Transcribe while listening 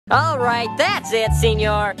All right, that's it,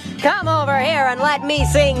 senor. Come over here and let me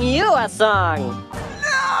sing you a song.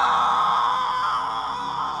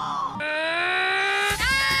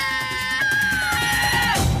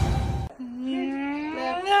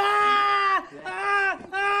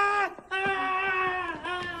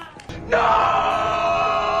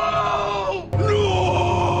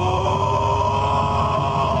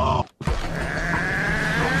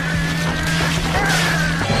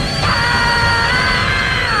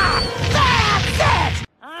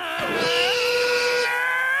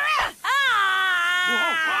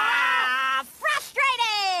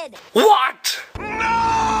 What?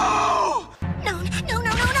 No! No, no, no, no,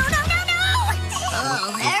 no, no, no, no!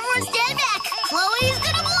 Oh, everyone stand back! Chloe's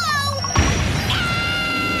gonna blow!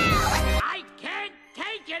 No! I can't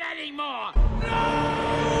take it anymore!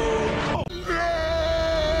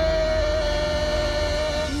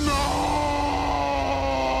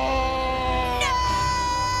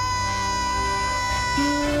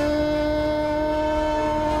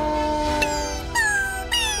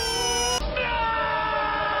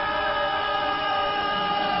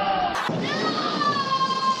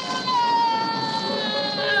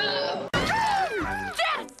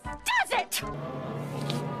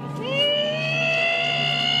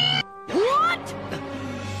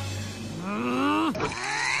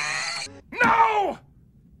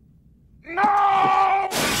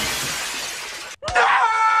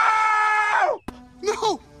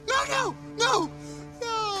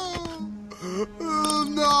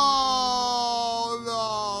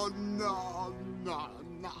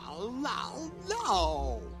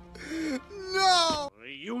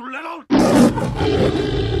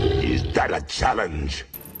 Is that a challenge?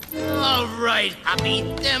 All right, Happy,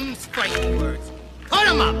 them fighting words. Put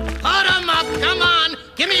 'em up! Put 'em up! Come on!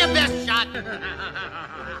 Give me your best shot!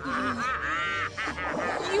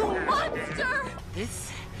 You monster!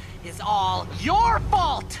 This is all your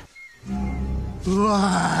fault!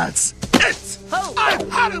 That's it! Oh. I've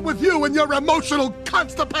had it with you and your emotional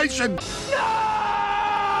constipation!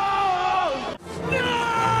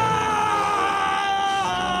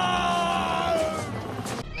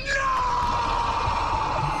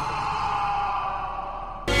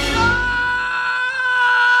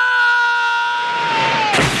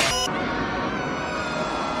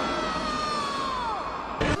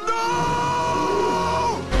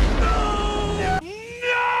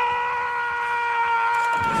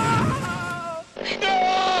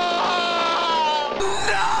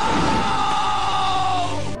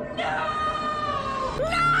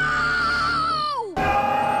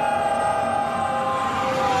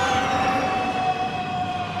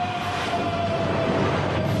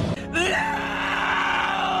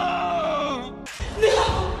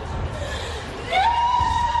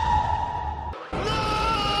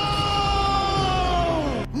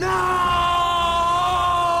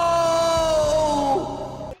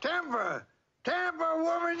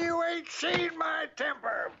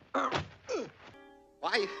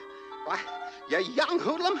 Why, you young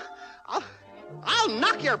hoodlum, I'll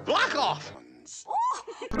knock your block off.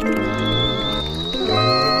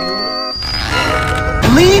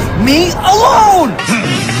 Leave me alone!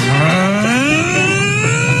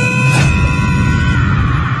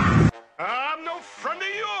 I'm no friend of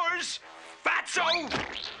yours, fatso!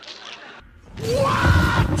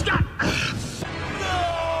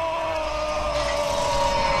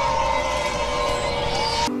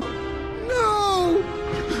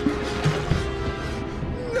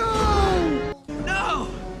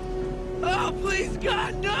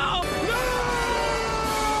 God, no!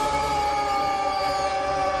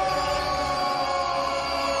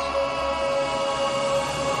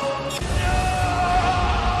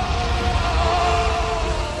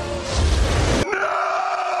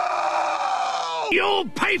 You'll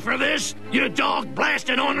pay for this, you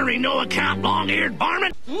dog-blasted, ornery, no-account, long-eared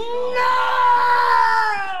varmint!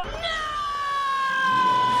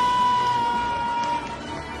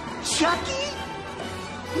 Chucky?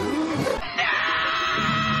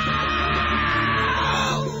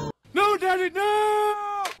 No, Daddy,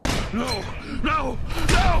 no! No, no,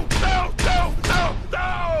 no, no, no, no,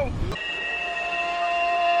 no!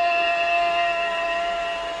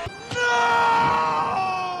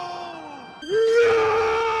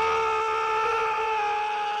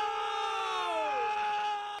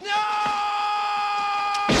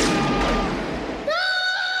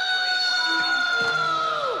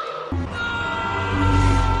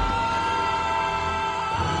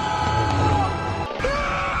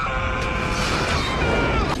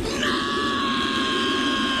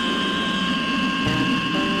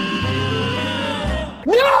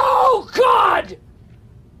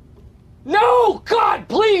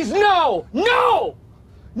 No! No!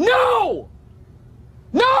 No!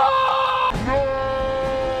 No!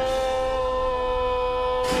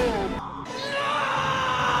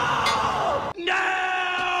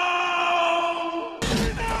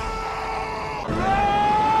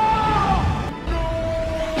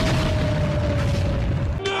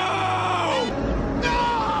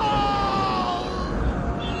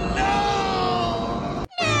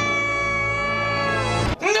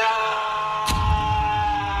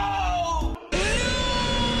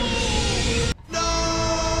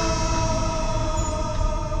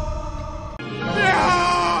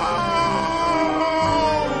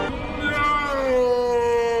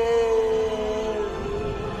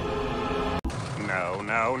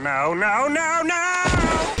 No, no, no, no, no!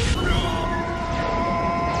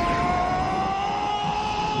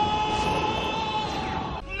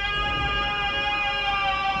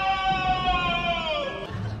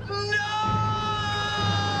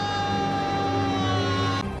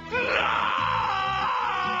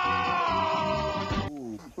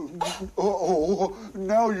 Oh,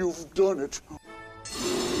 now you've done it.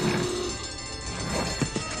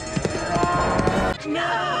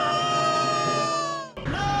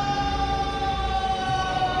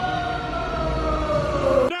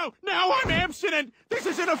 No, I'm abstinent! This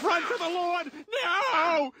is an affront to the Lord!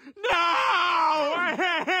 No! No!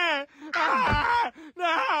 Ah,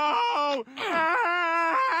 no!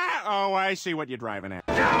 Ah! Oh, I see what you're driving at.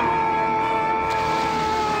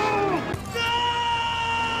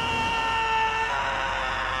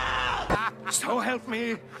 So help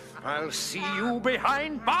me, I'll see you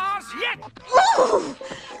behind bars yet!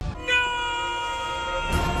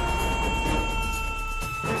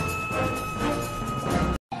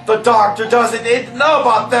 The doctor doesn't need to know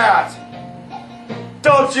about that!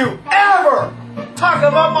 Don't you ever talk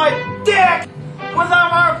about my dick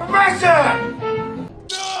without my permission!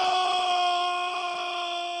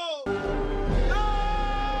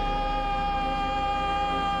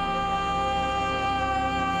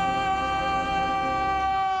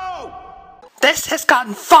 This has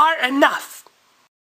gotten far enough.